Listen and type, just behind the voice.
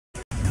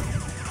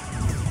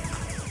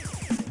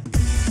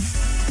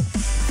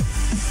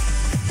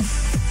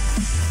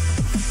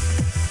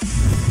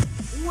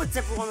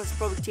What's up everyone, it's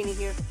Pokémon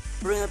here,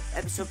 bringing up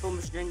episode 4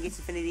 of Dragon Gates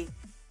Infinity.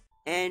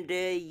 And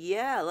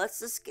yeah,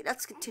 let's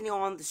continue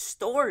on the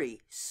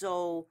story.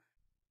 So,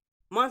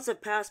 months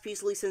have passed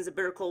peacefully since the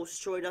Bitter Cold was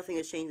destroyed. Nothing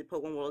has changed in the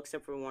Pokemon world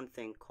except for one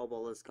thing.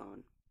 Cobalt is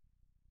gone.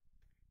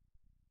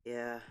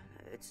 Yeah,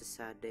 it's a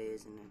sad day,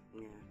 isn't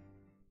it?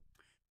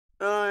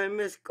 Yeah. I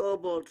miss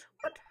Cobalt.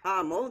 What?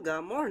 Ha,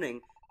 Molga,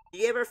 morning.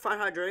 Did you ever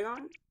find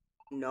Hydreigon?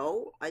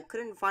 No, I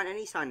couldn't find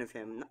any sign of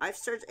him. I've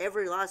searched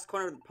every last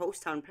corner of the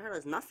Post Town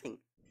Paradise, nothing.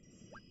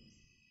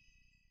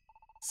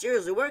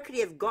 Seriously, where could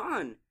he have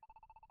gone?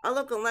 I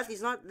look on left,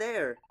 he's not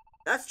there.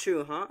 That's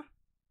true, huh?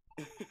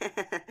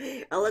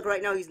 I look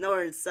right now, he's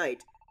nowhere in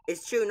sight.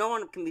 It's true, no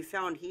one can be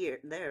found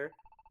there.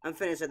 I'm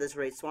finished at this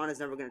rate. Swan is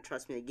never gonna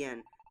trust me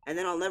again. And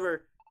then I'll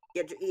never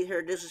get to eat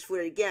her delicious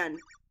food again.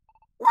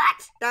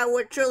 What? That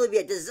would truly be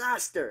a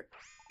disaster.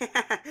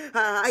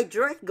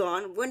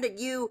 Hydreigon, when did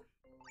you...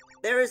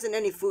 There isn't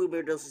any food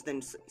more delicious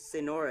than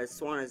Sonora as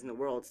Swan is in the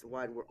world's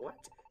wide world.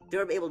 What? Do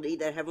you ever be able to eat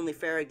that heavenly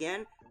fare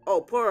again?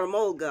 Oh, poor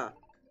Molga.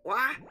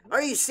 What?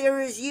 Are you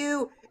serious,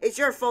 you? It's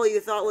your fault,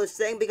 you thoughtless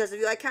thing. Because of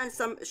you, I can't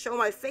show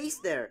my face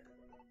there.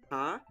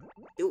 Huh?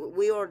 Do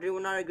we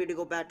not agree to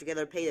go back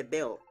together and pay the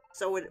bill?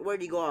 So where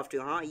do you go off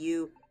to, huh?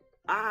 You...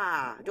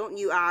 don't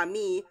you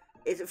me.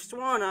 It's if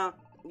Swanna,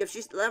 if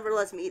she ever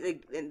lets me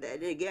eat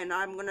it again,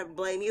 I'm gonna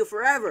blame you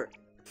forever.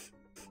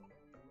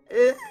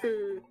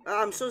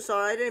 I'm so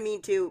sorry, I didn't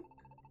mean to.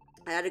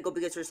 I had to go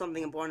because there's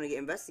something important to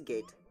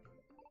investigate.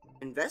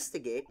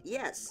 Investigate?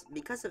 Yes,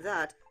 because of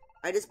that,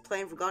 I just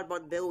plain forgot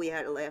about the bill we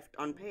had left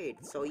unpaid.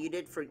 So you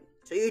did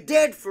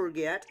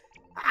forget?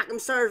 I'm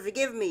sorry,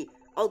 forgive me.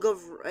 I'll go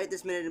right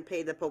this minute and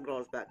pay the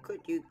Pokédollars back.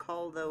 Could you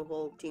call the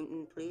whole team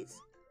in, please?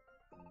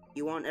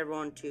 You want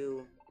everyone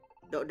to...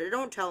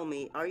 Don't tell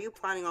me. Are you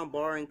planning on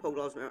borrowing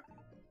Pokédolls?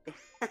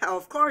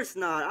 Of course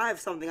not. I have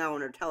something I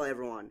want to tell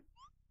everyone.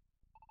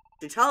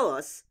 To tell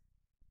us?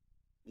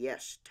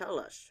 Yes, tell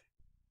us.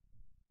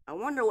 I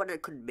wonder what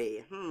it could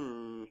be.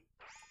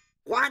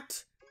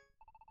 What?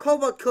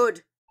 Cobalt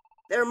could...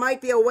 There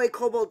might be a way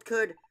Cobalt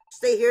could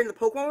stay here in the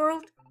Pokemon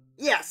world?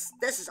 Yes,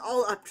 this is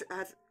all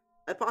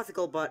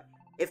hypothetical, but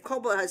if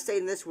Cobalt had stayed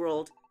in this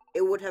world,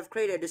 it would have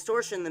created a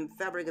distortion in the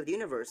fabric of the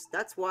universe.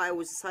 That's why it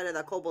was decided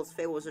that Cobalt's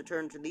fate was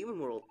returned to the human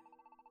world.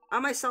 I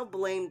myself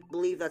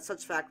believe that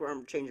such facts are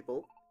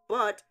unchangeable,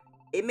 but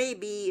it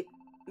maybe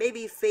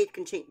fate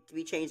can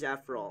be changed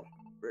after all.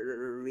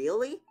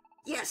 Really?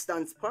 Yes,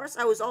 Dunsparce.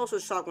 I was also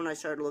shocked when I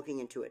started looking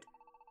into it.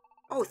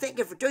 Oh, thank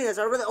you for doing this.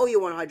 I really owe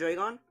you one,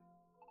 Hydreigon.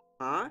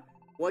 Huh?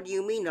 What do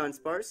you mean,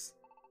 Dunsparce?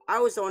 I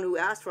was the one who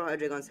asked for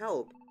Hydreigon's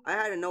help. I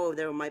had to know if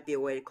there might be a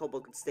way that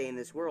Cobalt could stay in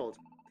this world.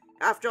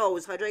 After all, it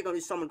was Hydreigon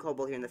who summoned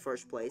Cobalt here in the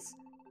first place.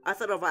 I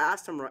thought if I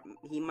asked him,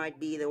 he might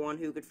be the one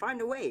who could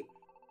find a way.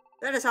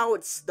 That is how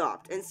it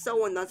stopped, and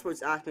so when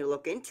Dunsparce asked me to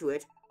look into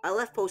it, I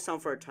left Post Town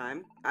for a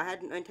time. I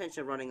had no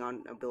intention of running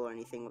on a bill or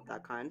anything of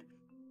that kind.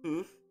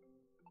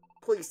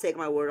 Please take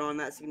my word on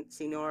that,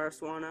 Senora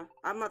Swanna.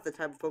 I'm not the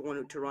type of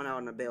Pokemon to run out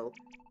on a bill.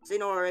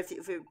 Senora, if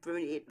you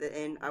permit me to eat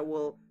the inn, I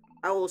will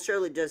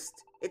surely just...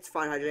 It's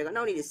fine, Hydreigon.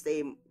 No need to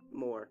stay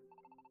more.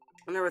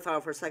 I never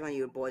thought for a second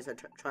you boys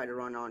had tried to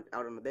run out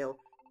on the bill.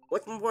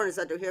 What's more important is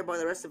that to hear about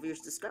the rest of your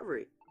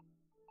discovery.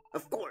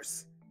 Of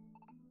course.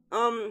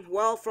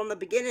 Well, from the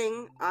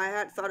beginning, I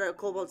had thought that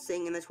Cobalt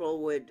staying in this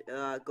world would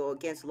go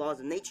against the laws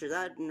of nature.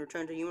 That, in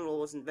return to human world,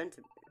 was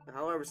invented.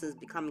 However, since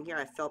becoming here,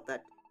 I felt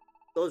that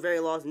those very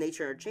laws of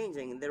nature are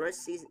changing. And the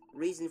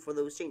reason for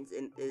those changes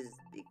is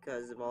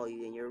because of all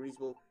you and your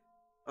reasonable...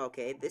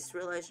 Okay, this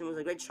realization was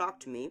a great shock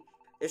to me.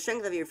 The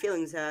strength of your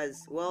feelings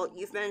has... Well,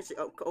 you've managed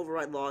to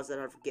override laws that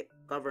have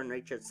governed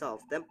nature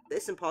itself.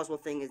 This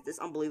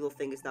unbelievable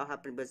thing is now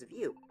happening because of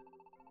you.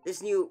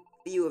 This new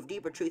view of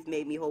deeper truth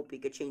made me hope he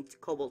could change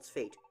Cobalt's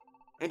fate.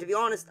 And to be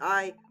honest,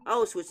 I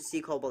always wished to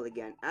see Cobalt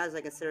again, as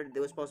I considered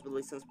there was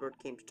possibility some spirit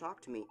came to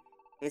talk to me.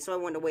 And so I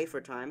went away for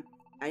a time.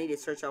 I needed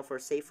to search out for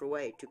a safer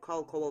way to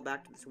call Cobalt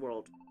back to this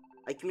world.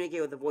 I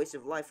communicated with the voice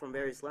of life from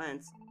various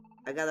lands.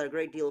 I gathered a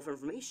great deal of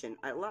information.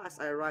 At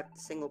last, I arrived at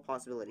a single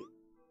possibility.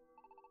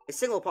 A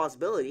single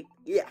possibility?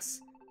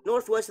 Yes.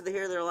 Northwest of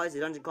here there lies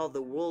a dungeon called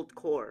the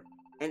Worrldcore.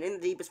 And in the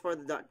deepest part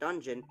of the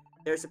dungeon,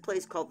 there's a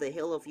place called the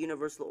Hill of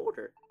Universal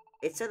Order.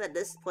 It's said that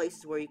this place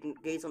is where you can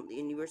gaze on the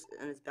universe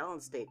in its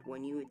balanced state.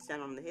 When you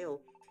stand on the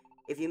hill,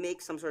 if you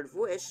make some sort of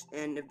wish,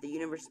 and if the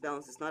universe's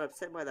balance is not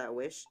upset by that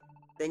wish,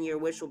 then your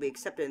wish will be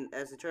accepted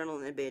as eternal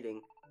and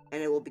abating,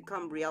 and it will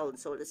become reality,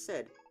 so it is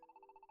said.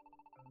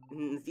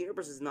 If the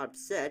universe is not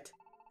upset,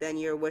 then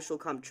your wish will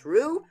come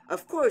true?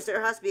 Of course,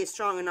 there has to be a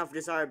strong enough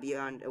desire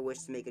beyond a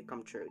wish to make it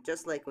come true,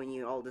 just like when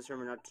you all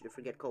determine not to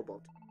forget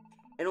Cobalt.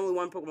 And only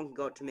one Pokemon can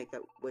go out to make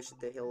that wish at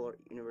the Hill or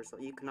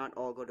Universal. You cannot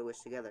all go to wish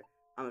together,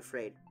 I'm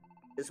afraid.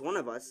 There's one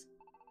of us.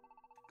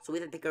 So we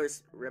have to pick our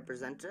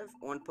representative,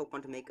 one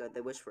Pokemon to make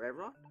the wish for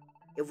everyone.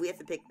 If we have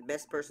to pick the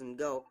best person to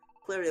go,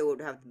 clearly it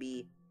would have to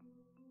be...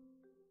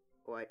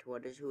 Wait,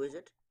 who is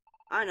it?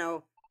 I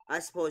know. I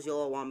suppose you'll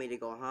all want me to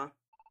go, huh?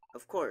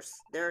 Of course.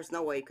 There's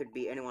no way it could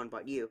be anyone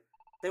but you.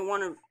 Then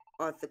one of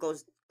us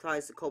goes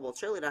ties to Cobalt.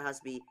 Surely that has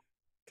to be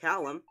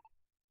Callum.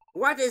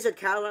 What is it,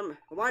 Callum?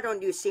 Why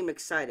don't you seem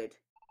excited?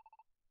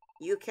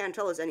 You can't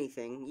tell us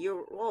anything.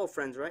 You're all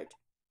friends, right?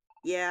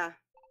 Yeah.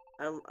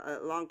 A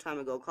long time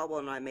ago,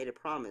 Cobalt and I made a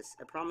promise.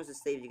 A promise to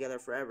stay together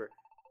forever.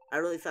 I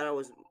really thought I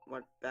was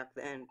back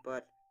then,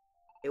 but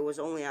it was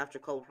only after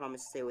Cobalt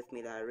promised to stay with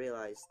me that I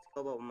realized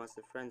Cobalt must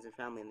have friends and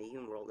family in the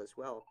human world as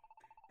well.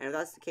 And if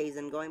that's the case,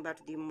 then going back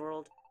to the human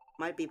world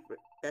might be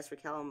best for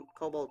Callum.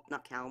 Cobalt,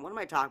 not Callum. What am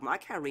I talking about? I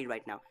can't read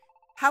right now.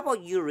 How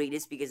about you read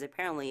this, because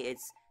apparently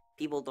it's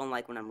people don't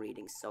like when I'm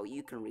reading, so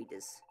you can read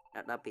this.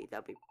 That'd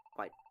be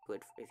quite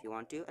good if you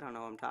want to. I don't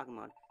know what I'm talking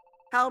about.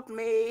 Help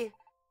me!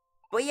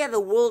 But yeah,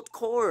 the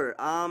Worrldcore.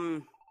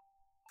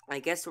 I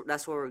guess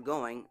that's where we're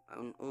going.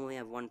 I only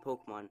have one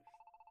Pokemon.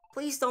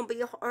 Please don't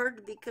be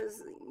hard,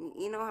 because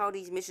you know how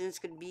these missions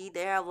could be.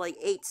 They have like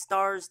 8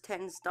 stars,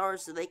 10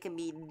 stars, so they can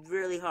be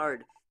really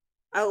hard.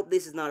 I hope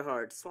this is not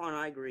hard. Swan,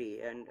 I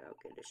agree. And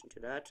okay, in addition to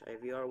that,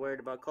 if you are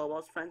worried about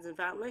Cobalt's friends and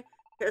family,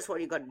 here's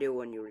what you got to do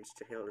when you reach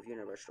the Hill of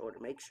Universal Order.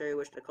 Make sure you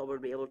wish that Cobalt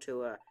would be able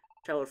to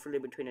travel freely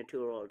between the 2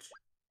 worlds.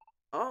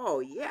 Oh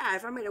yeah,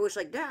 if I made a wish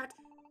like that.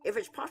 If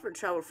it's possible to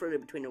travel freely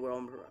between the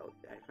world,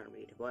 I can't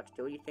read. What?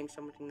 Do you think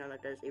something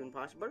like that is even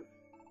possible?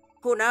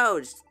 Who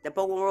knows? The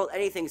Pokemon world,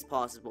 anything's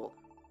possible.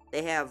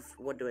 They have,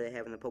 what do they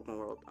have in the Pokemon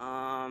world?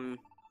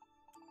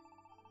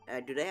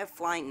 Do they have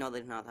flying? No, they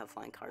do not have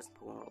flying cars in the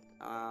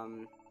Pokemon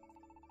world.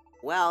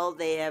 Well,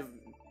 they have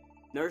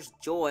Nurse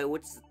Joy,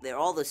 which they're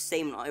all the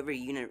same in every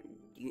unit.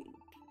 You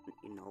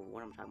know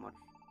what I'm talking about.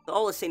 They're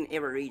all the same in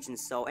every region,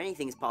 so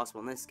anything's possible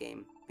in this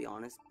game, to be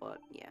honest. But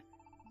yeah.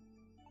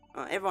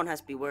 Everyone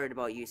has to be worried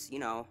about you, so, you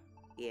know.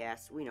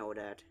 Yes, we know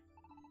that.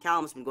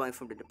 Callum's been going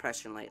through the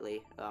depression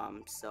lately,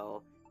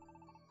 so...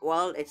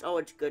 Well, it's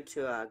always good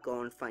to,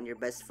 go and find your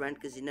best friend,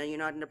 because you know you're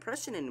not in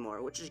depression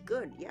anymore, which is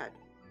good, yeah.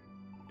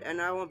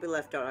 And I won't be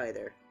left out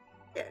either.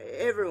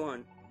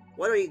 Everyone,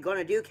 what are you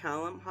gonna do,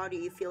 Callum? How do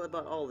you feel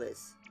about all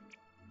this?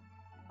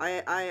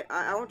 I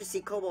want to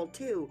see Cobalt,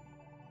 too.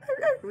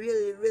 I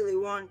really, really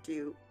want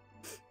to.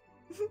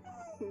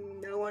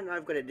 No one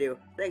I'm gonna do.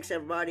 Thanks,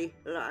 everybody.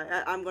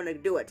 I'm gonna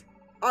do it.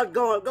 I'll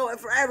go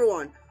for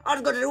everyone.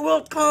 I'll go to the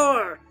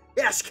Worrldcore.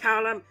 Yes,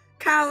 Callum.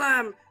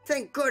 Callum!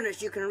 Thank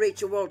goodness you can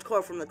reach your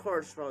Worrldcore from the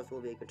course.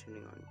 We'll be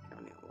continuing on.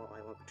 Well,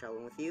 I won't be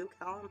traveling with you,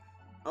 Callum.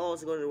 I'll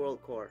also go to the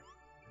Worrldcore.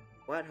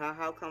 What?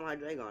 How come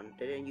Hydreigon?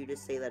 Didn't you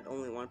just say that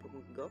only one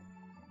Pokemon can go?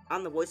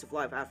 I'm the voice of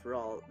life after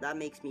all. That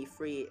makes me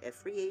a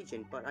free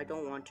agent, but I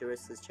don't want to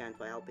risk this chance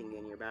by helping you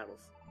in your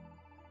battles.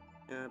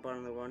 Bottom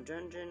of the one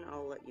dungeon,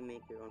 I'll let you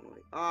make your own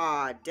way.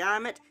 Ah,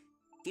 damn it!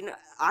 You know,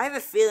 I have a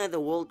feeling that the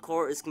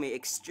Worrldcore is gonna be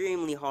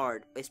extremely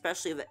hard,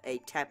 especially with a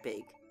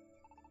Tepig.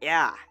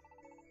 Yeah.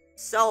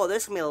 So,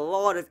 there's gonna be a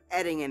lot of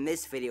editing in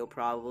this video,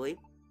 probably.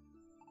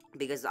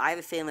 Because I have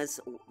a feeling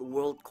this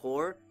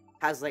Worrldcore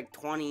has like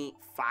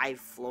 25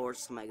 floors,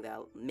 something like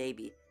that.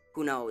 Maybe.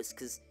 Who knows?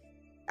 Because,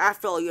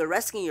 after all, you're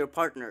rescuing your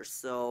partner,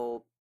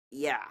 so...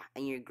 Yeah,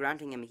 and you're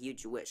granting him a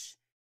huge wish.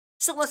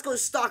 So let's go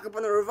stock up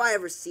on the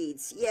Reviver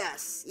Seeds.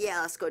 Yes,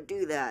 yeah, let's go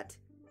do that.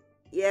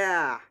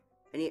 Yeah.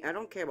 I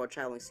don't care about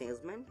traveling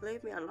salesman.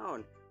 Leave me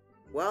alone.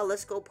 Well,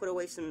 let's go put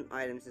away some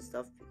items and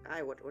stuff.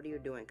 What are you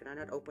doing? Can I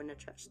not open the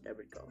chest? There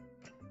we go.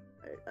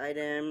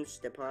 Items,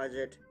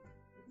 deposit.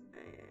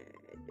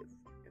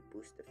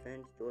 Boost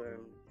defense, door.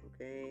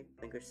 Okay.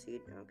 Blinker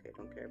Seed. Okay,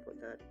 don't care about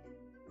that.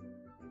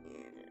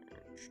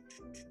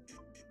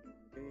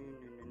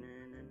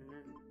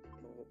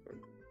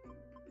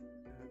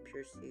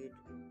 Pure Seed.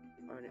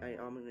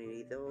 I'm gonna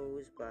need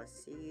those.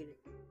 Blast Seed.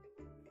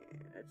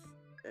 Yeah,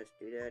 let's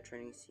do that.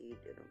 Training Seed.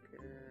 I don't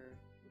care.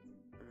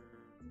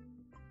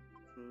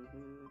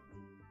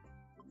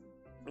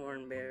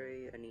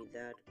 Oranberry. I need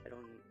that.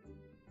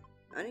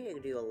 I need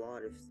to do a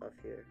lot of stuff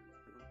here.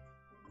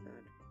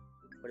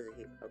 What is it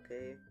here?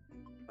 Okay.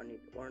 I need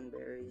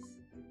oranberries.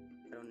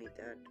 I don't need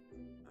that.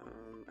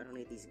 I don't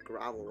need these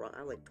gravel rocks. I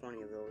have like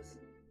 20 of those.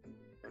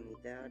 I don't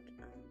need that.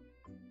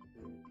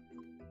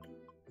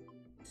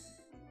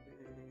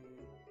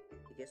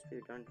 I guess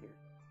we're done here.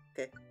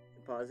 Okay,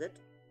 deposit.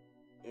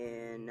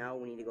 And now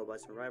we need to go buy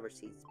some Reviver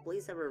Seeds.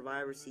 Please have a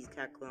Reviver Seeds,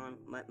 Caclon.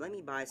 Let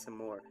me buy some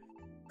more.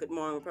 Good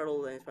morning,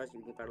 Petal, and especially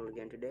you can Petal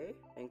again today.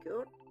 Thank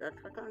you. That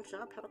Caclon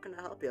shop, how can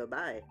I help you?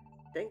 Bye.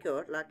 Thank you.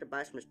 I'd like to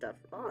buy some stuff.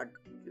 Oh,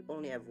 you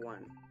only have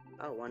one.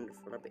 Oh,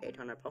 wonderful. That'll be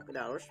 800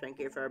 Pokédollars. Thank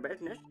you for our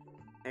business.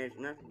 And it's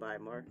not to buy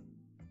more.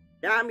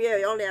 Damn you,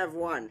 you only have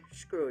one.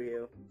 Screw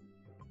you.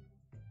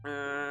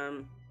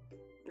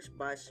 Let's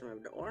buy some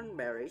of the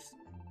oranberries.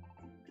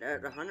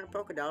 100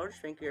 Pokédollars.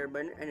 Thank you,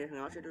 everybody. Anything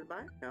else you to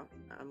buy? No,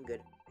 I'm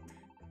good.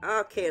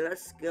 Okay,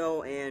 let's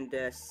go and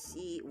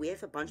see. We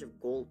have a bunch of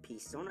gold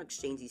pieces. I want to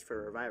exchange these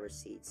for Reviver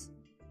Seeds.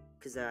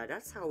 Because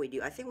that's how we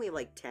do. I think we have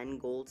like 10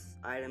 gold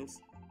items.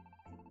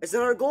 It's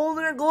not our gold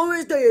and our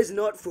glorious day is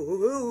not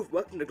full.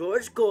 Welcome to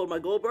Glorious Gold, my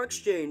gold bar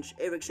exchange.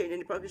 Ever exchange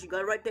any products you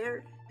got right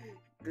there?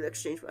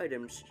 Exchange for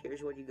items.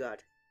 Here's what you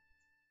got.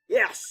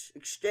 Yes!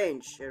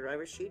 Exchange.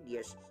 Reviver Seed?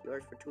 Yes.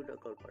 Yours for 2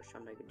 gold bars.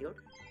 Sound like a deal.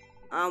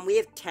 We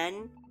have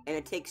 10, and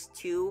it takes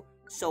 2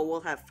 So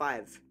we'll have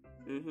 5.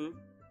 Mm-hmm.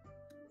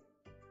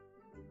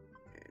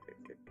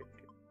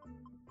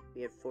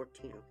 We have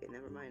 14. Okay,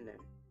 never mind then.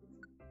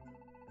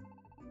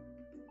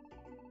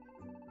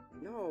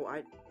 No,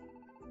 I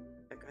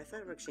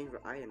thought we exchanged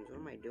for items. What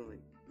am I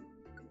doing?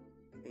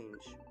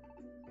 Change.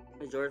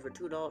 Is yours for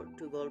 $2,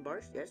 2 gold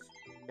bars? Yes.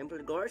 Simple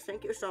Gores,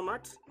 thank you so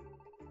much.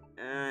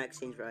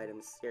 Exchange for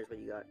items. Here's what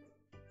you got.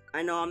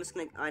 I'm gonna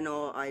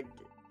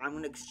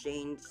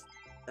exchange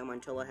them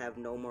until I have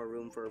no more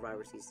room for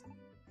Reviver Seeds.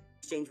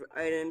 Exchange for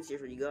items.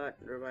 Here's what you got.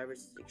 Reviver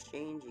Seeds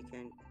exchange. You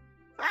can.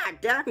 Ah,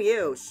 damn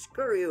you!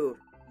 Screw you,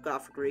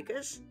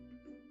 Gothrikas.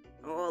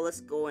 Oh,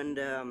 let's go and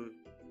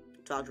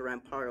talk to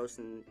Rampardos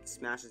and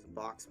smash this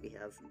box we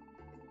have.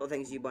 Well,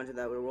 thanks you bunch of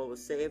that world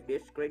was saved.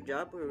 Yes, great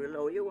job. We really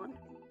owe you one.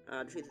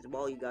 To treat the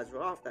ball, you guys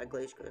were off that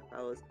glacier.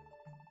 I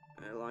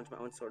launched my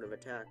own sort of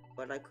attack,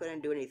 but I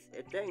couldn't do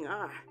anything.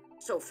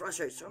 So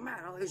frustrated, so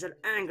mad. All these are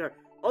anger.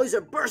 All these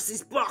are burst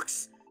these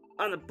box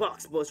on the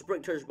box, boys.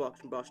 Break treasure box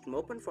and bust them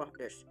open for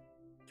this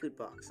cute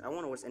box. I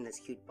wonder what's in this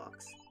cute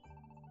box.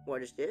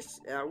 What is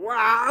this?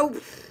 Wow!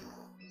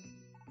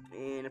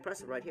 And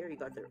press it right here. You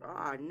got the.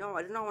 No,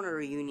 I do not want a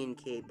reunion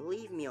cape.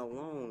 Leave me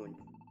alone.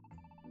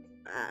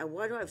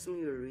 Why do I have so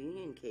many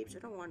reunion capes? I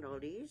don't want all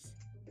these.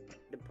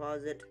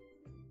 Deposit.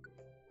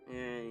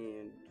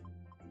 And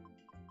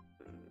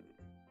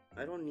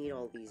I don't need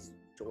all these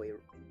joy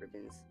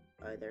ribbons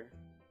either.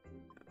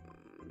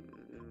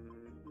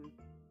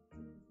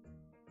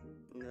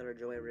 Another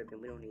joy ribbon.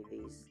 We don't need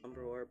these.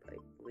 Slumber orb.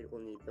 We will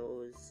need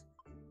those.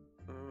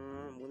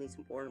 We'll need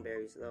some orange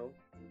berries though.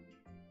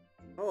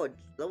 Oh,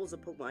 levels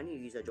of Pokemon. I need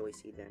to use that joy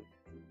seed then.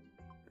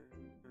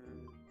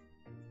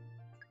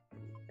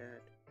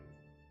 That.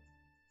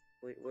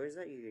 Wait, where's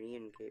that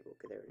Union cape?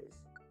 Okay, there it is.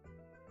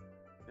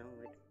 No,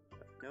 wait.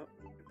 No,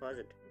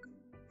 deposit.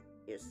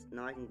 Yes,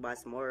 now I can buy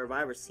some more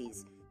Reviver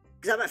Seeds.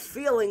 Because I have a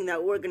feeling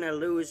that we're gonna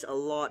lose a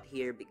lot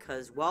here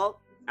because,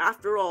 well,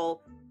 after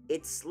all,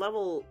 it's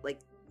level,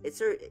 like,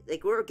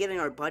 we're getting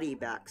our buddy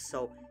back,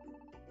 so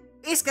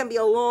it's gonna be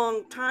a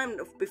long time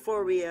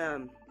before we,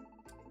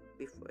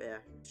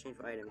 exchange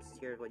for items.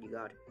 Here's what you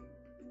got.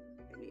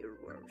 I need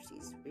Reviver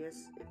Seeds.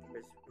 Yes, if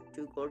there's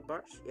 2 gold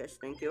bars. Yes,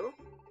 thank you.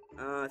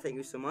 Thank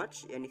you so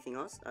much. Anything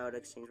else? I would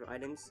exchange for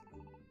items.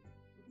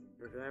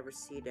 Reviver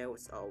Seed, that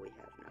was all we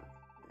have now.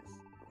 Yes.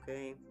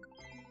 Okay.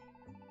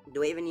 Do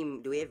we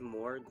have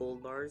more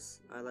gold bars?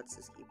 Let's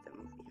just keep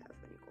them if we have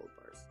any gold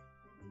bars.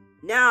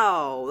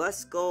 Now,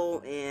 let's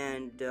go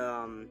and,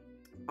 I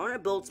want to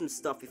build some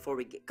stuff before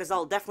we get, because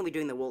I'll definitely be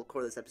doing the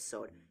Worrldcore this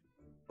episode.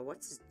 But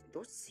what's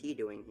he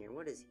doing here?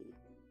 What is he?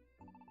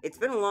 It's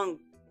been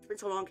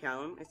so long,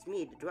 Callum. It's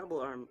me, the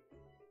Dwebble Arm.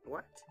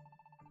 What?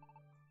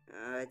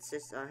 It's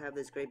just, I have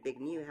this great big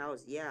new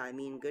house. Yeah, I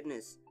mean,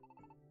 goodness.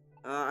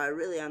 I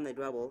really am the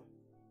Dwebble.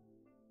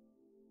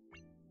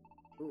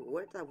 Ooh,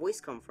 where did that voice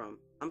come from?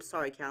 I'm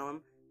sorry,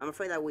 Callum. I'm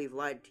afraid that we've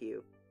lied to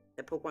you.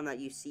 The Pokemon that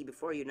you see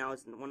before you now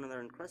is one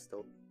other in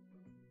Crystal.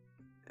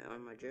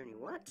 On my journey.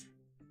 What?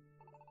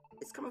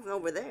 It's coming from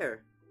over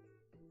there.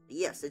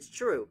 Yes, it's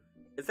true.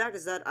 The fact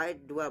is that I,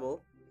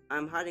 Dwebble,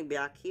 I'm hiding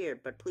back here,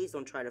 but please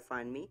don't try to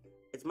find me.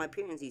 It's my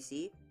appearance, you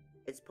see.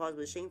 It's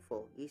possibly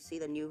shameful. You see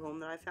the new home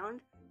that I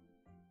found?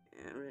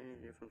 Really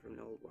different from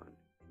the old one.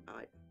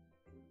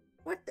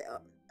 What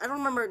the? I don't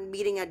remember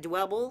meeting a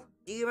Dwebble.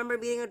 Do you remember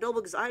meeting a Dwebble?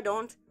 Because I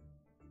don't.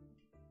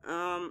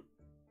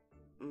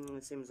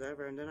 It seems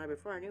ever. And then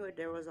before I knew it,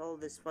 there was all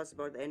this fuss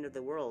about the end of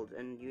the world,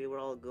 and you were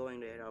all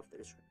going to head off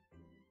this.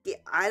 Yeah,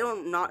 I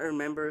don't not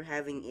remember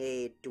having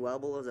a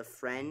Dwebble as a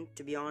friend,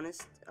 to be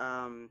honest.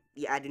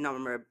 Yeah, I do not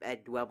remember a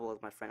Dwebble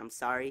as my friend. I'm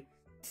sorry.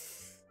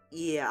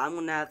 Yeah, I'm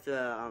gonna have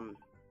to,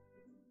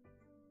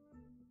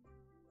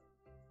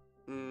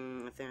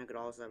 I think I could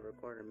also have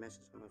recorded a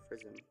message from my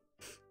prison.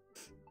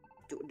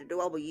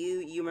 Dwebble,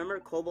 you remember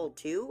Cobalt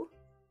 2?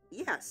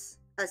 Yes.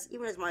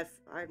 Even as I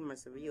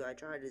must have you, I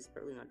tried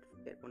desperately not to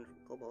forget wonderful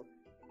Cobalt.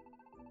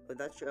 But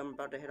that's true, I'm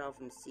about to head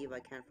off and see if I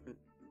can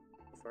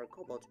for a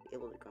Cobalt to be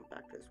able to come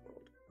back to this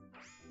world.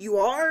 You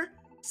are?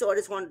 So I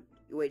just want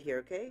you wait here,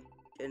 okay?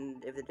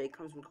 And if the day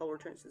comes when Cobalt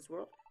returns to this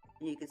world,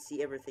 then you can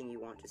see everything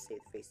you want to say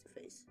face to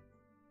face.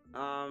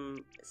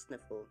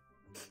 Sniffle.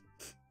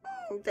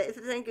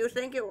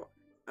 Thank you.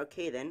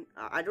 Okay then.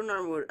 I don't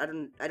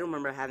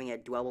remember having a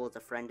Dwebble as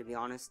a friend, to be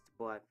honest.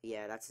 But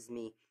yeah, that's just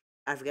me.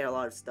 I forget a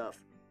lot of stuff.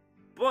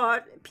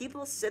 But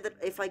people said that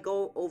if I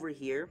go over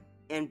here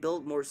and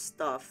build more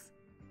stuff,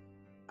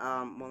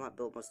 well, not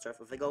build more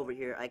stuff. If I go over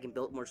here, I can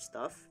build more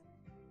stuff,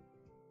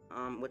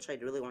 which I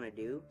really want to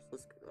do. So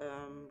let's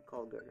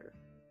call Gerder.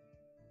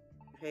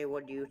 Hey,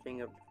 what do you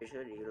think of the fish?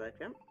 Do you like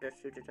them?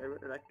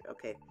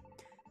 Okay.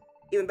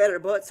 Even better,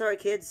 but sorry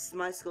kids,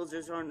 my skills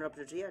just aren't up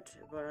to yet,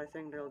 but I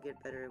think they'll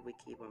get better if we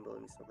keep on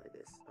building stuff like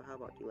this. So how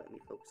about you let me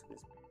focus on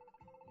this?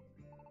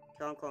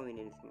 Don't call me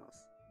anything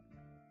else.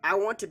 I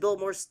want to build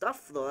more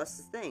stuff though, that's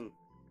the thing.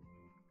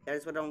 That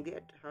is what I don't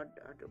get. How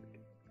do we do?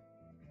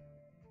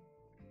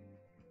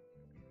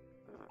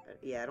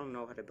 Yeah, I don't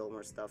know how to build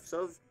more stuff.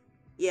 So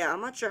Yeah,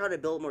 I'm not sure how to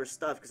build more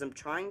stuff because I'm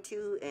trying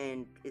to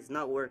and it's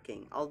not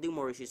working. I'll do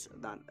more research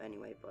on that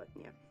anyway, but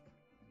yeah.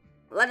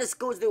 Let us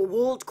go to the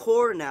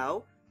Worrldcore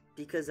now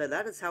because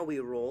that is how we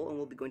roll, and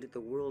we'll be going to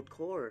the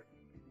Worrldcore.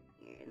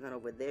 Yeah, it's not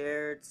over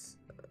there.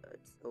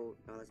 Oh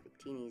no, that's Big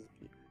Teeny's.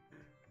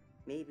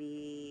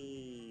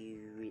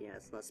 Maybe yeah,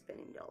 let's not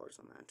spending dollars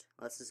on that.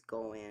 Let's just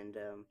go and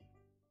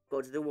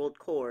go to the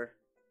Worrldcore,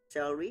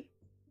 shall we?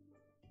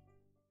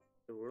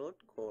 The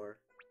Worrldcore.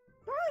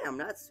 Damn,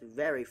 that's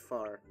very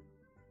far.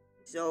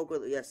 So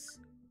good, yes.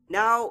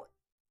 Now,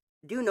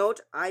 do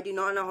note, I do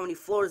not know how many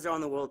floors there are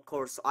on the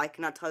Worrldcore, so I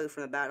cannot tell you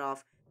from the bat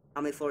off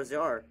how many floors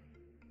there are.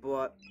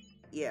 But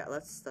yeah,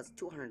 that's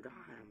 200. Damn,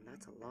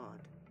 that's a lot.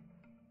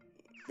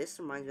 This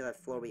reminds me of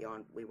that floor we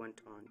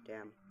went on.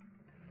 Damn.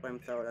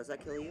 Flamethrower, does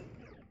that kill you?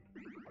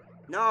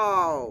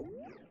 No!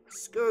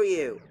 Screw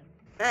you!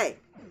 Hey!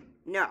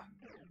 No!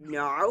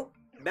 No!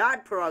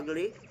 Bad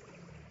Progly!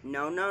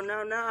 No, no,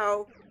 no,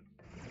 no!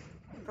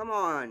 Come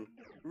on!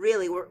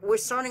 Really, we're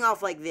starting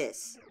off like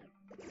this.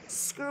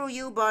 Screw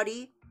you,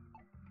 buddy!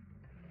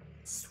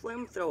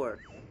 Flamethrower.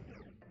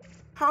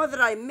 How did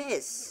I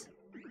miss?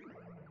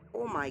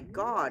 Oh my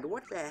god,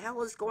 what the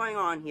hell is going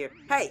on here?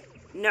 Hey!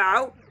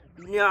 No!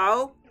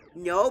 No!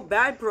 No,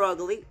 bad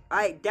Progly!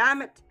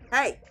 Damn it!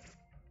 Hey!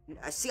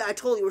 See, I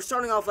told you we're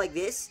starting off like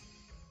this.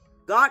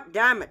 God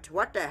damn it!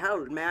 What the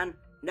hell, man?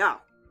 No,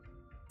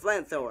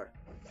 Flamethrower.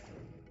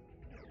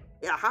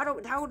 Yeah, how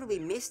do we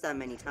miss that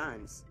many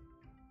times?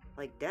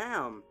 Like,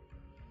 damn,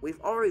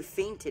 we've already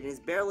fainted, and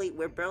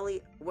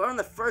we're on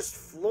the first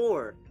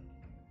floor.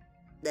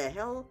 The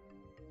hell?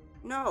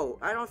 No,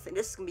 I don't think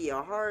this is gonna be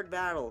a hard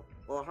battle.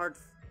 Well, a hard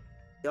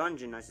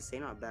dungeon, I should say,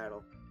 not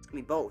battle. It's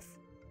gonna be both.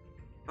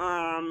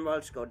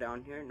 Let's go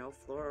down here. No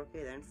floor.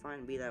 Okay, then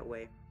fine, be that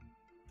way.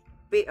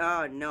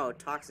 No,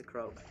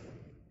 Toxicroak.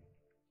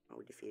 Oh,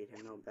 we defeated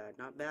him. No bad.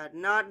 Not bad.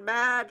 Not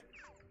bad!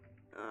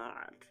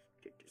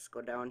 Just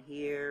go down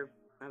here.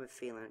 I have a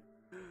feeling.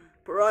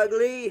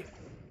 Progly!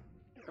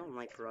 I don't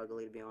like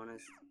Progly, to be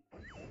honest.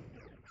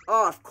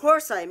 Oh, of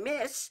course I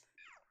miss!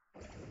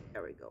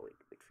 There we go. We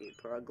defeated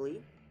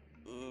Progly.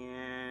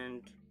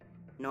 And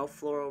no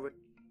floor over.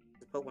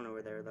 There's a Pokemon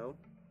over there, though.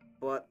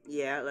 But,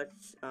 yeah,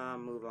 let's,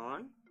 move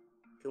on.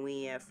 Can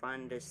we,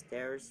 find the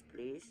stairs,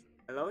 please?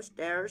 Hello,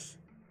 stairs?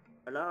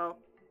 Hello?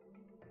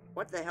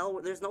 What the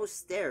hell? There's no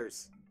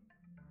stairs.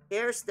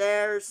 Here's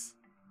stairs.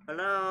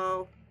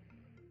 Hello?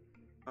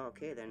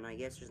 Okay, then I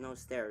guess there's no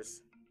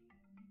stairs.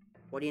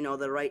 What do you know?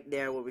 They're right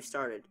there where we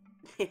started.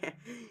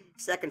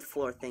 Second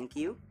floor, thank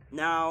you.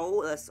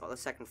 Now, that's the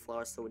second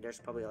floor, so there's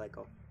probably like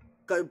a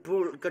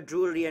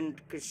quadrillion,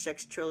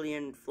 6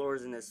 trillion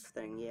floors in this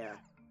thing. Yeah.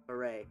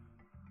 Hooray.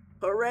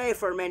 Hooray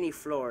for many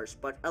floors,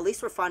 but at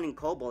least we're finding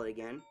Cobalt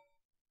again.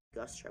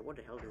 Gust Trap, what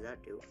the hell does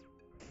that do?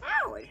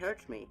 Ow, it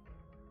hurts me.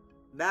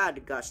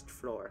 Bad Gust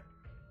floor.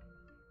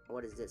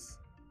 What is this?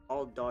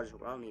 All dodge,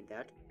 I'll need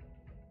that.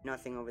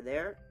 Nothing over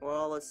there.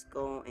 Well, let's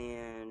go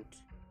and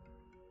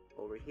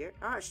over here.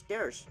 Ah,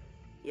 stairs.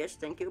 Yes,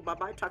 thank you.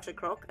 Bye-bye,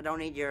 Toxicroak. I don't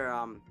need your,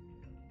 I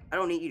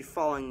don't need you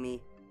following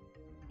me.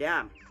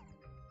 Damn.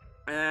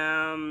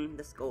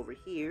 Let's go over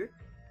here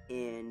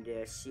and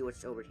see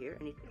what's over here.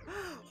 Anything?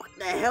 What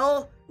the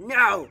hell?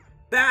 No!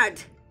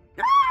 Bad!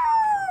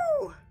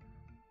 No!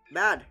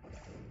 Bad.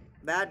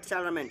 Bad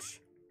elements.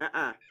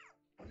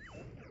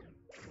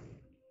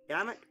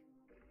 Damn it.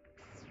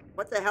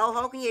 What the hell?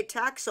 How can you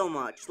attack so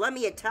much? Let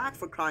me attack,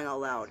 for crying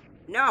out loud.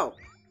 No!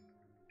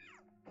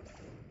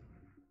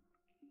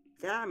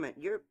 Damn it,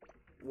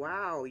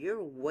 wow,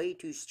 you're way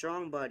too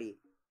strong, buddy.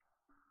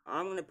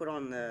 I'm gonna put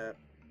on the...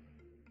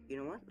 You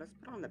know what? Let's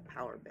put on the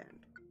power band.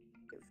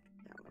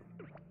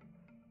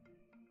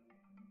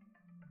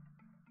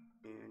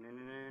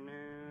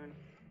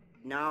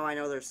 Now I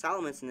know there's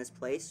Salamence in this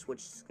place, which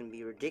is gonna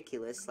be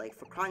ridiculous. Like,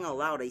 for crying out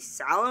loud, a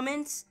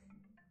Salamence?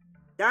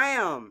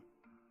 Damn!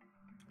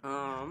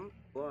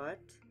 What?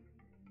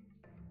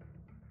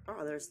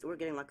 Oh, we're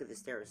getting lucky with the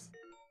stairs.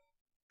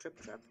 Trip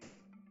trap.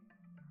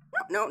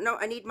 No,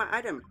 I need my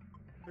item.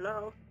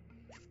 Hello?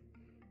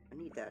 I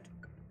need that.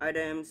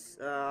 Items,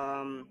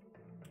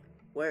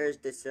 where is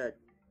this,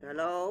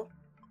 hello?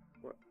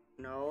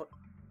 No.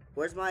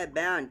 Where's my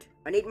band?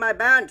 I need my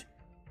band!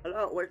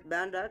 Hello, where's the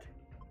band at?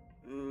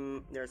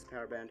 There's the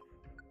power band.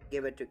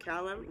 Give it to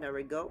Callum. There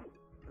we go.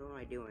 What am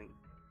I doing?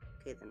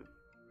 Okay, then.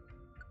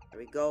 There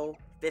we go.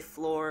 5th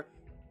floor.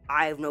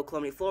 I have no clue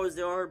how many floors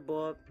there are,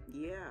 but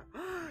yeah.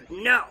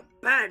 No!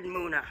 Bad,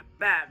 Muna!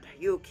 Bad!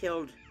 You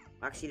killed...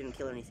 Actually, you didn't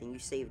kill anything. You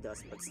saved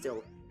us, but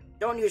still.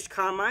 Don't use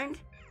Calm Mind.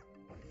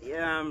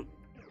 Yeah,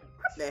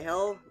 what the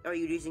hell are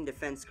you using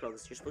Defense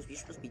Curls? You're supposed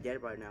to be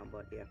dead right now,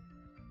 but yeah.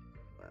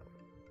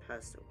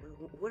 Well,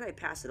 who would I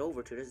pass it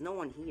over to? There's no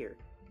one here.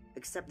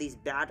 Except these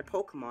bad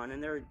Pokemon,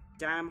 and they're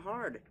damn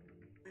hard.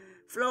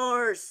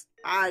 Floors!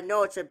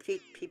 No, it's a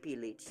PP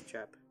Leech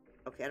trap.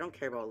 Okay, I don't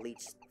care about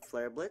Leech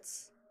Flare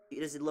Blitz.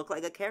 Does it look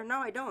like I care? No,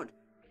 I don't.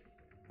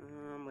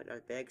 Wait,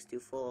 our bag's too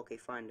full. Okay,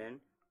 fine then.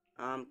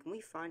 Can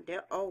we find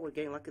there? Oh, we're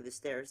getting lucky with the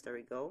stairs. There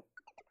we go.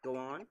 Go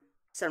on.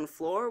 7th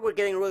floor. We're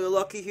getting really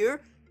lucky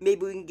here.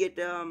 Maybe we can get,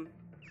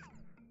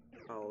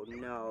 Oh,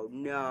 no,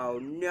 no,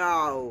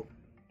 no.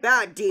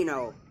 Bad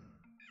Dino.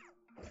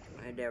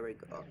 And there we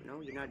go. Oh,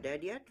 no, you're not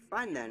dead yet?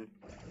 Fine, then.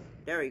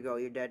 There you go,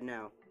 you're dead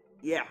now.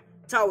 Yeah,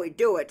 that's how we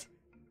do it.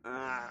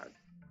 What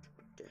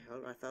the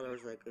hell? I thought there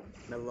was, like,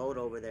 a load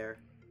over there.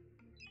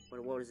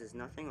 What is this?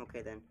 Nothing?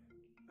 Okay, then.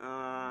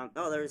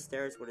 Oh, there's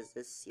stairs. What is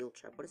this? Seal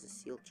trap. What is a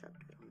seal trap?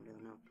 I don't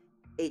really know.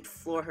 8th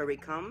floor, here we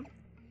come.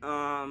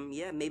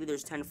 Yeah, maybe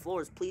there's 10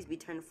 floors. Please be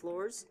 10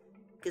 floors.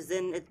 Because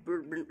then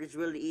it's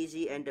really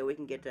easy and we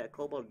can get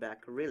Cobalt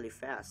back really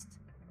fast.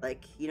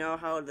 Like, you know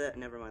how the...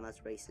 Never mind, that's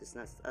racist.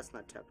 That's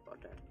not talk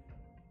about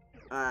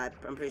that.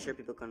 I'm pretty sure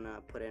people can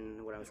put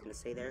in what I was going to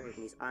say there. It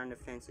means iron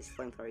defense is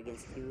flamethrower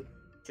against you.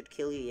 Should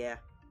kill you, yeah.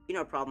 Be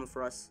no problem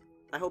for us.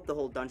 I hope the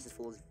whole dungeon is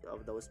full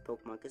of those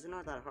Pokemon, because they're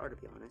not that hard, to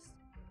be honest.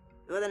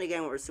 But then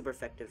again, we're super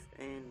effective.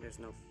 And there's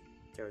no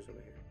stairs over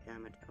here.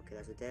 Damn it. Okay,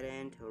 that's a dead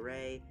end.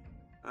 Hooray.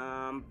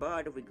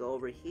 But if we go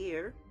over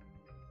here...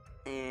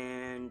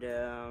 And,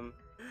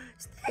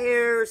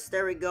 stairs,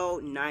 there we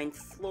go, 9th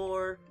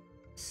floor,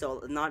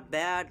 so not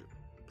bad.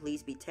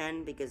 Please be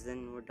 10, because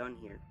then we're done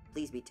here.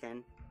 Please be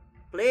 10.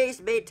 Please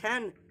be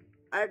 10.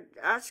 I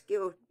ask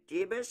you,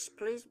 Jeebus,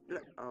 please.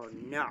 Oh,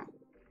 no.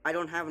 I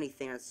don't have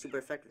anything that's super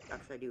effective.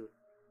 Actually, I do.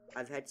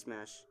 I've head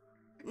smash.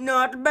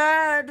 Not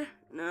bad.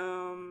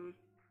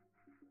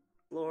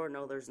 Floor,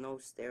 no, there's no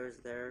stairs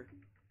there.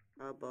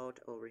 How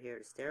about over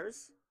here?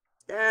 Stairs?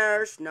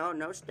 Stairs. No,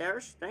 no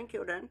stairs. Thank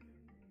you, then.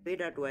 Be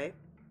that way.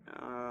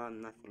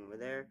 Nothing over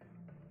there.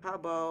 How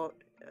about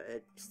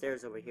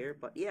stairs over here?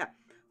 But yeah,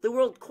 the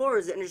Worrldcore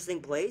is an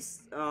interesting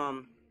place.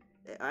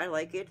 I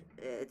like it.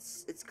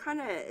 It's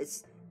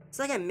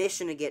like a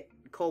mission to get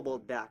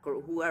Cobalt back or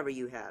whoever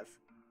you have.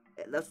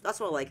 That's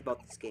what I like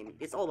about this game.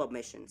 It's all about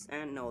missions.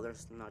 And no,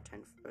 there's not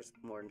 10. There's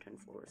more than 10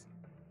 floors.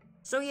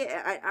 So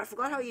yeah, I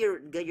forgot how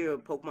you get your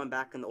Pokemon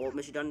back in the old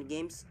Mission Dungeon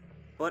games,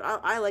 but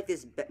I like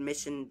this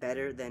mission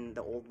better than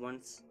the old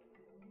ones.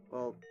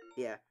 Well,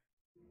 yeah.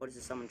 What does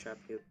the summon trap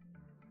do?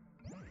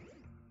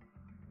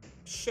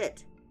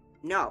 Shit.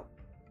 No.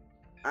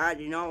 I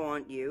do not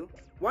want you.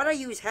 Why'd I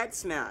use head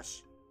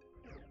smash?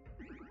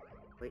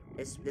 Wait,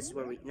 this is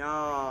where we...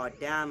 No,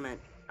 damn it.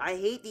 I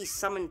hate these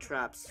summon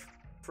traps.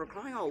 For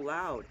crying out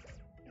loud.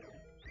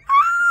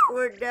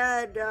 We're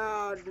dead.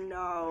 Oh,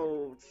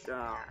 no.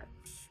 Oh,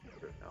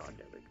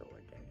 there we go.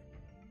 We're dead.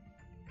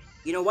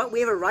 You know what? We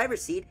have a Reviver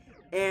Seed.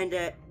 And,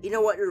 you know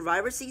what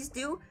Reviver Seeds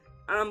do?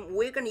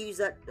 We're gonna use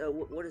that...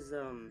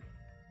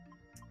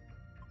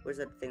 Where's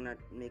that thing that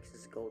makes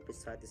us go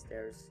beside the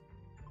stairs?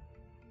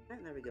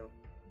 And there we go.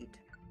 Eat.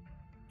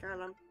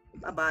 Carolyn.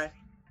 Bye-bye.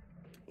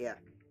 Yeah.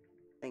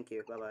 Thank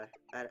you. Bye-bye.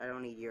 I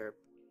don't need your...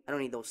 I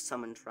don't need those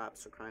summon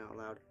traps for crying out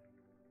loud.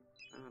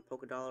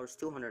 $211.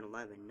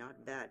 211.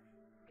 Not bad.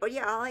 But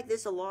yeah, I like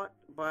this a lot.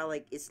 But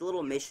like, it's a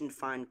little mission,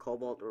 find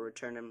Cobalt or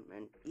return him.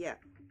 And yeah.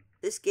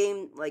 This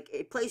game, like,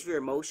 it plays for your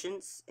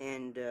emotions.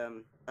 And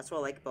that's what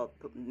I like about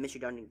Mission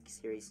Dungeon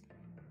series.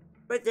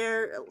 Right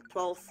there,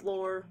 12th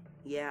floor.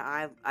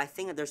 Yeah, I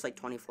think that there's like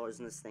 20 floors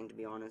in this thing, to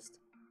be honest.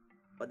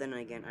 But then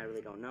again, I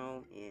really don't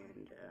know.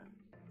 And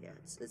yeah,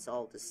 it's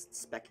all just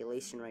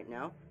speculation right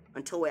now.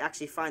 Until we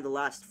actually find the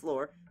last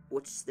floor,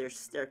 which there's a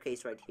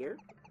staircase right here.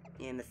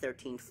 And the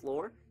 13th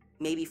floor.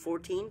 Maybe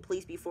 14.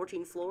 Please be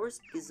 14 floors.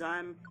 Because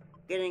I'm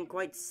getting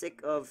quite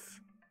sick of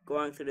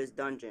going through this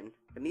dungeon.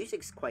 The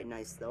music's quite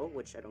nice though,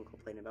 which I don't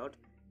complain about.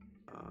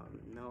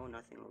 No,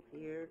 nothing over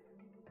here.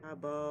 How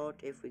about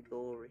if we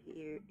go over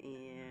here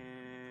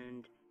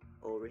and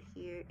over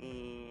here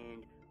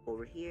and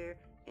over here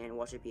and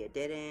watch it be a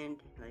dead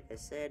end, like I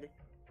said.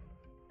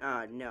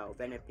 No,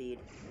 Venipede.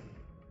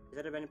 Is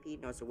that a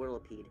Venipede? No, it's a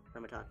Whirlipede. What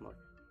am I talking about?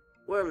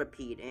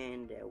 Whirlipede,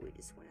 and we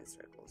just went in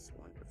circles.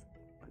 Wonderful,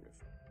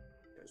 wonderful.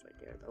 There's right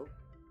there though.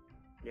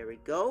 There we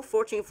go.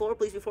 14th floor,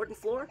 please be 14th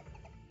floor.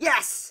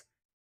 Yes!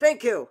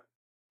 Thank you!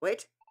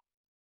 Wait.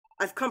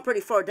 I've come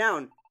pretty far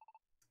down.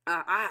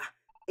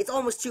 It's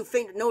almost too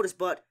faint to notice,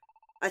 but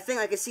I think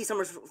I can see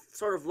some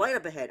sort of light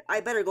up ahead.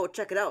 I better go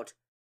check it out.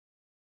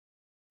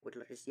 Would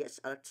you like this? Yes,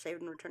 I'll save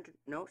and return to...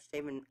 No,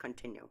 save and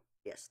continue.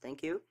 Yes,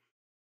 thank you.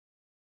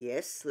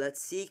 Yes,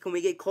 let's see. Can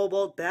we get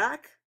Cobalt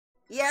back?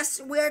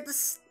 Yes, we're at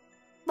the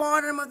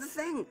bottom of the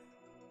thing.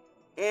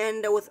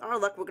 And with our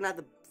luck, we're gonna have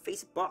to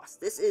face a boss.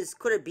 This is...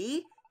 Could it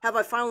be? Have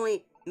I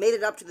finally made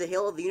it up to the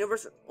hill of the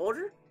Universal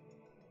Order?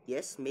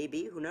 Yes,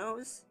 maybe. Who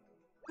knows?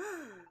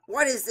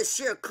 What is this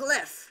sheer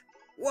cliff?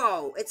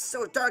 Whoa, it's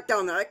so dark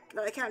down there.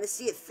 I can't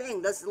see a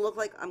thing. Does it look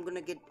like I'm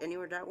gonna get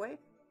anywhere that way?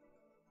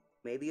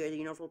 Maybe you're the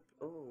Universal...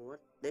 Oh, what?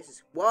 This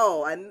is...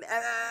 Whoa,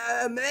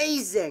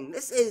 amazing!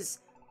 This is...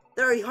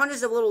 There are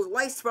hundreds of little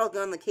lights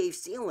sprouting on the cave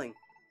ceiling.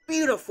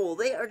 Beautiful.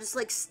 They are just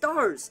like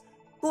stars.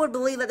 Who would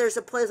believe that there's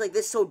a place like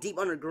this so deep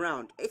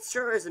underground? It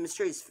sure is a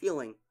mysterious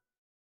feeling.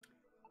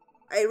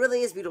 It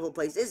really is a beautiful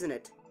place, isn't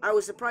it? I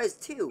was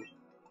surprised too.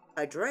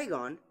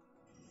 Hydreigon?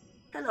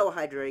 Hello,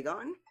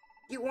 Hydreigon.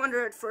 You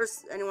wonder at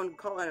first anyone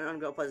call it an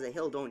underground place a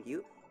hill, don't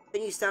you?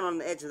 Then you stand on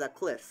the edge of that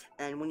cliff,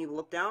 and when you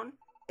look down,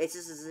 It's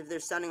just as if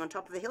they're standing on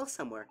top of a hill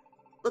somewhere.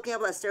 Looking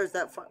up that stairs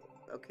that far.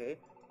 Okay.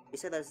 You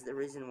said that's the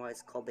reason why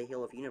it's called the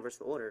Hill of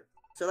Universal Order.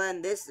 So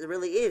then this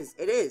really is.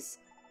 It is.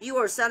 You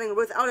are standing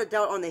without a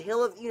doubt on the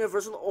Hill of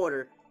Universal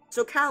Order.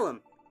 So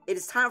Callum, it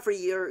is time for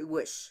your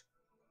wish.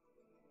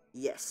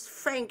 Yes,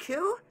 thank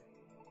you.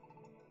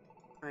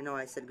 I know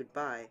I said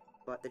goodbye,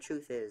 but the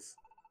truth is,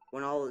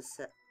 when all is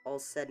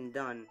said and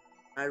done,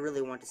 I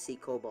really want to see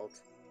Cobalt.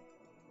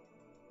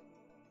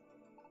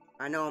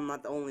 I know I'm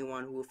not the only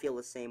one who will feel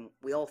the same.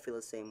 We all feel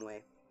the same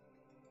way.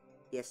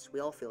 Yes, we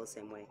all feel the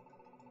same way.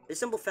 The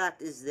simple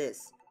fact is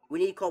this. We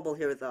need Cobalt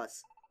here with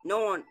us.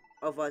 No one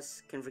of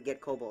us can forget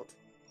Cobalt.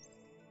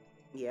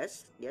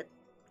 Yes, yet.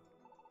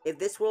 If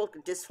this world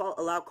could just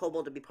allow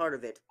Cobalt to be part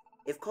of it,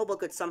 if Cobalt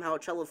could somehow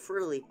travel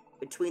freely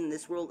between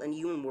this world and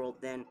human world,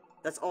 then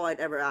that's all I'd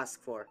ever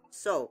ask for.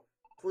 So,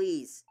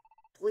 please,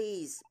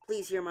 please,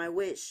 please hear my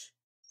wish.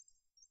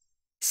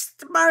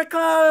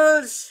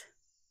 Sparkles!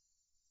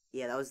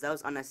 Yeah, that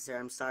was unnecessary.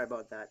 I'm sorry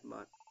about that,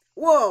 but...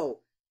 Whoa!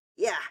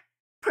 Yeah,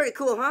 pretty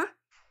cool, huh?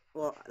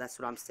 Well, that's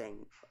what I'm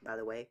saying, by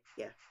the way.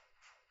 Yeah.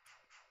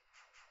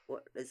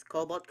 What, is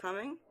Cobalt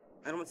coming?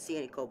 I don't see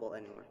any Cobalt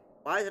anywhere.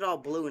 Why is it all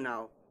blue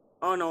now?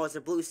 Oh no, it's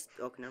a blue...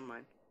 Okay, never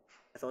mind.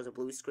 I thought it was a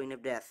blue screen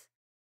of death.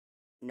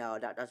 No,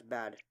 that's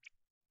bad.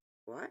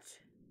 What?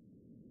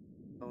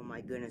 Oh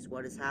my goodness,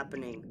 what is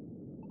happening?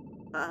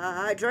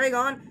 Hi,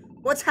 Dragon!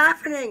 What's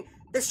happening?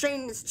 This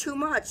train is too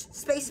much.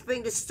 Space is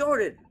being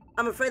distorted.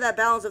 I'm afraid that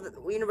balance of the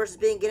universe is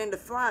beginning to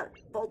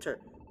falter.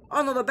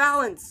 Oh no, the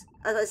balance!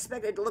 As I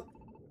expected, it looked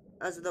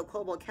as though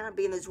Cobalt can't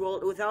be in this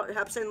world without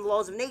upsetting the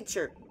laws of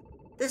nature.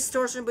 This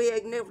distortion will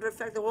negatively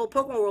affect the whole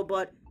Pokemon world,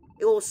 but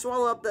it will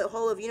swallow up the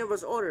whole of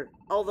Universal Order.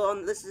 Although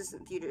in this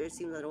distant future, it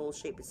seems that it will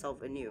shape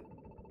itself anew.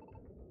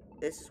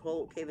 This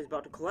whole cave is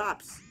about to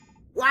collapse.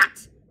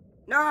 What?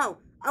 No!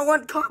 I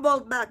want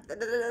Cobalt back!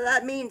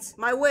 That means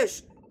my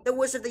wish. The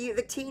wish of the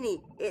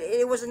Victini.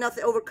 It was enough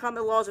to overcome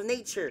the laws of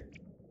nature.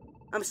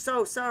 I'm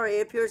so sorry.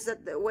 It appears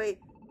that the way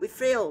we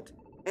failed.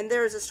 And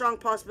there is a strong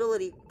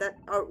possibility that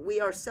we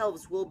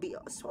ourselves will be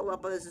swallowed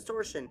up by this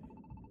distortion.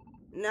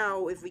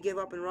 Now, if we give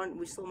up and run,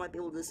 we still might be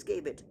able to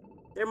escape it.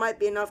 There might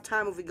be enough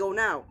time if we go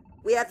now.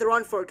 We have to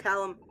run for it,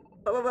 Callum.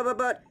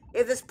 But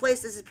if this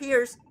place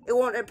disappears, it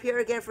won't appear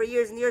again for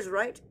years and years,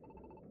 right?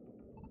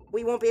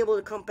 We won't be able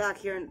to come back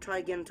here and try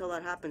again until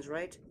that happens,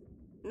 right?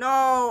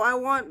 No, I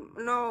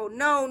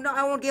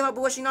won't give up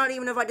wishing, not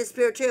even if I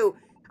disappear too.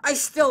 I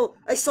still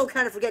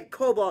can't forget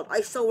Cobalt. I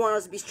still want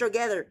us to be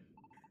together.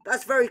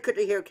 That's very good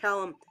to hear,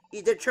 Callum.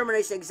 Your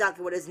determination is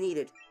exactly what is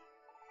needed.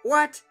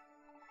 What?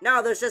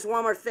 Now, there's just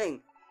one more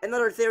thing.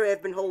 Another theory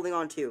I've been holding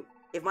on to.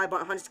 If my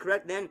hunch is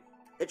correct, then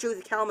the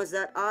truth, Callum, is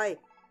that I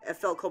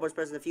felt Cobalt's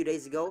presence a few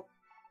days ago.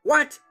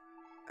 What?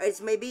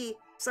 It's maybe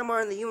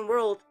somewhere in the human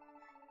world.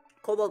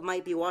 Cobalt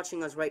might be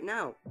watching us right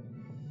now.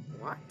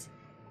 What?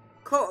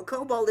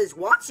 Cobalt is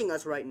watching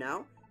us right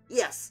now?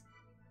 Yes.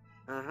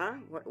 Uh-huh.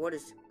 What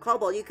is...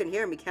 Cobalt, you can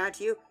hear me, can't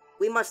you?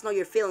 We must know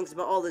your feelings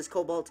about all this,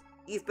 Cobalt.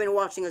 You've been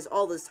watching us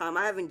all this time,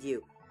 haven't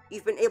you?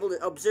 You've been able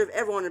to observe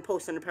everyone in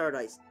Post Under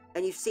Paradise,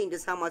 and you've seen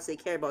just how much they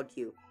care about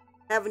you.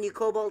 Haven't you,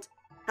 Cobalt?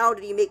 How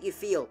did he make you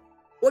feel?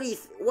 What do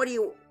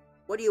you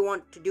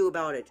want to do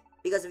about it?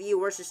 Because if you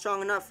were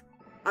strong enough,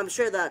 I'm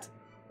sure that...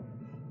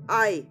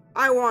 I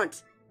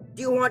want...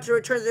 Do you want to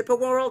return to the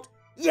Pokemon world?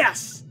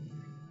 Yes!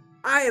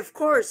 Of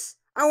course!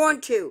 I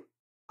want to!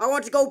 I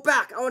want to go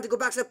back! I want to go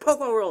back to the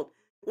Pokemon world!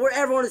 Where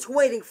everyone is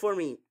waiting for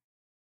me!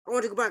 I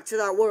want to go back to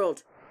that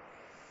world!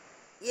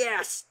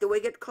 Yes! Do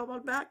we get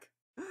Cobalt back?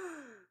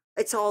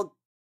 It's all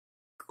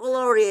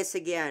glorious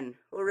again!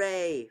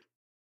 Hooray!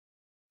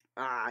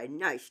 Ah,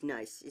 nice.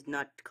 It's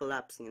not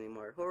collapsing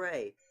anymore.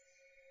 Hooray!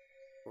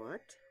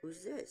 What?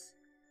 Who's this?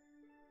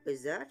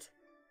 Is that?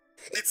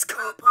 It's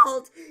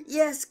Cobalt!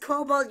 Yes,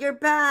 Cobalt, you're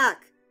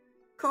back!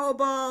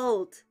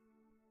 Cobalt!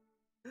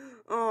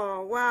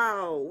 Oh,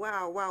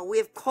 wow. We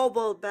have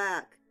Cobalt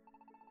back.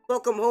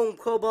 Welcome home,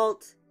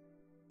 Cobalt.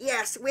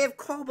 Yes, we have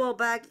Cobalt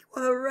back.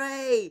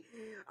 Hooray!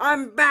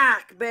 I'm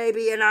back,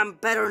 baby, and I'm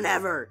better than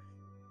ever.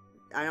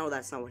 I know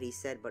that's not what he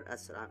said, but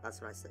that's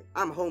what I say.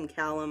 I'm home,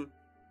 Callum.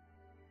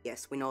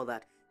 Yes, we know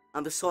that.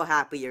 I'm just so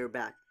happy you're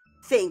back.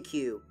 Thank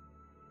you.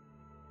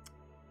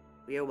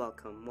 You're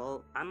welcome.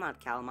 Well, I'm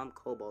not Callum, I'm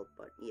Cobalt,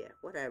 but yeah,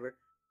 whatever.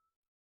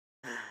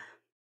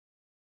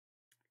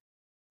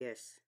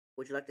 Yes.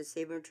 Would you like to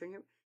save and return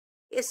your...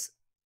 Yes,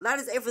 that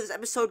is it for this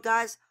episode,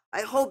 guys.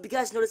 I hope you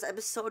guys enjoyed this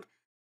episode,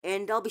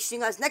 and I'll be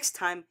seeing you guys next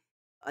time.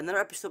 Another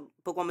episode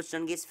of Pokemon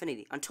Dungeon Gates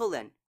Infinity. Until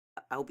then,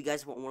 I hope you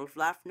guys have a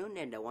wonderful afternoon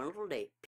and a wonderful day.